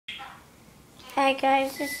Hi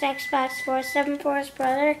guys, this is Xbox 474's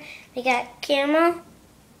brother. We got Camo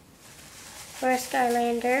for a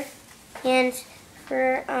Skylander, and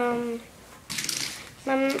for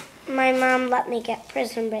my mom let me get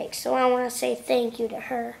Prism Break, so I want to say thank you to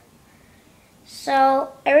her.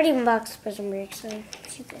 So I already unboxed Prism Break, so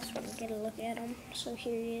if you guys want to get a look at him, so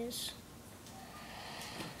here he is.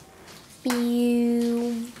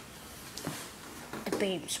 The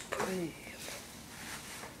Babe Supreme.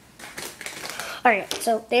 Alright,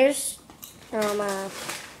 so there's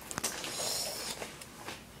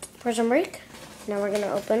Prism Break. Now we're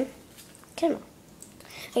gonna open Camo.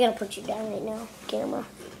 I gotta put you down right now, Camo.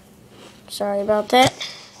 Sorry about that.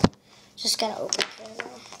 Just gotta open Camo.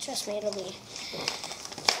 Trust me, it'll be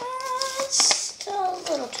just a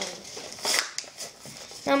little tiny.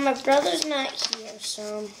 Now my brother's not here, so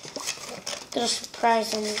I'm gonna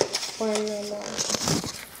surprise him when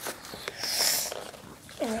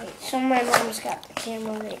Alright, so my mom's got the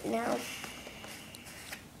camera right now.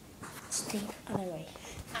 Let's take the other way.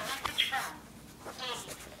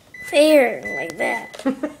 There, like that.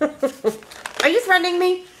 Are you threatening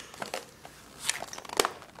me?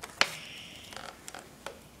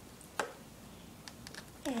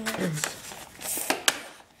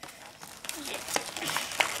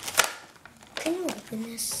 Can you open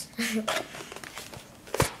this?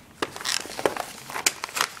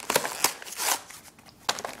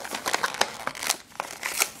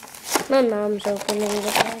 My mom's opening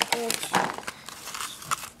the package.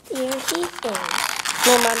 Here he goes.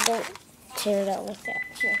 No, Mom, don't tear it out like that.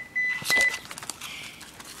 Here.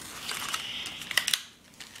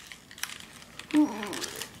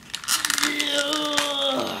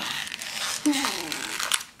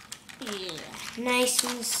 Yeah, nice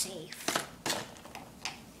and safe.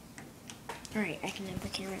 Alright, I can have the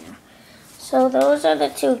camera now. So those are the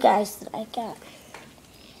two guys that I got.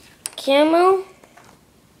 Camo.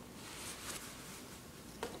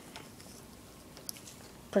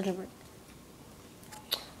 Prism.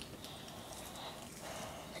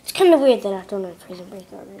 It's kind of weird that I don't have Prism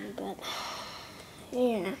Break already, but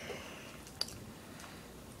yeah.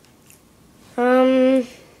 I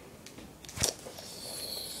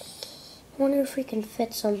wonder if we can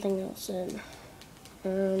fit something else in.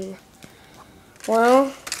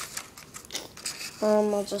 Well,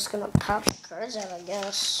 I'm just gonna pop the cards out, I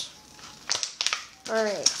guess.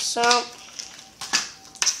 Alright, so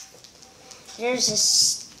there's a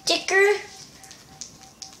sticker,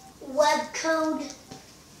 web code,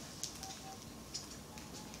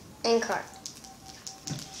 and card.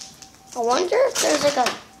 I wonder if there's like a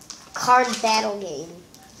card battle game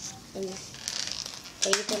that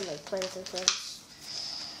you can like play with your friends.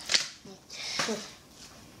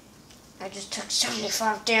 I just took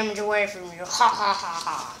 75 damage away from you. Ha ha ha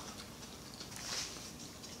ha.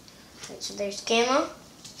 Right, so there's Camo,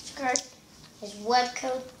 card, there's web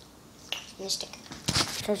code, and a sticker.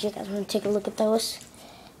 So if you guys want to take a look at those.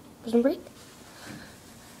 Prism Break?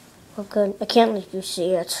 Oh good, I can't let you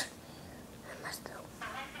see it. I messed up.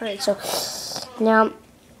 Alright, so now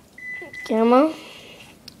Camo,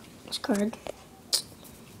 this card,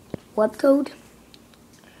 web code,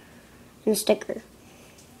 and a sticker.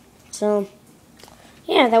 So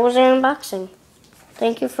yeah, that was our unboxing.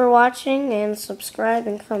 Thank you for watching, and subscribe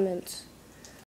and comment.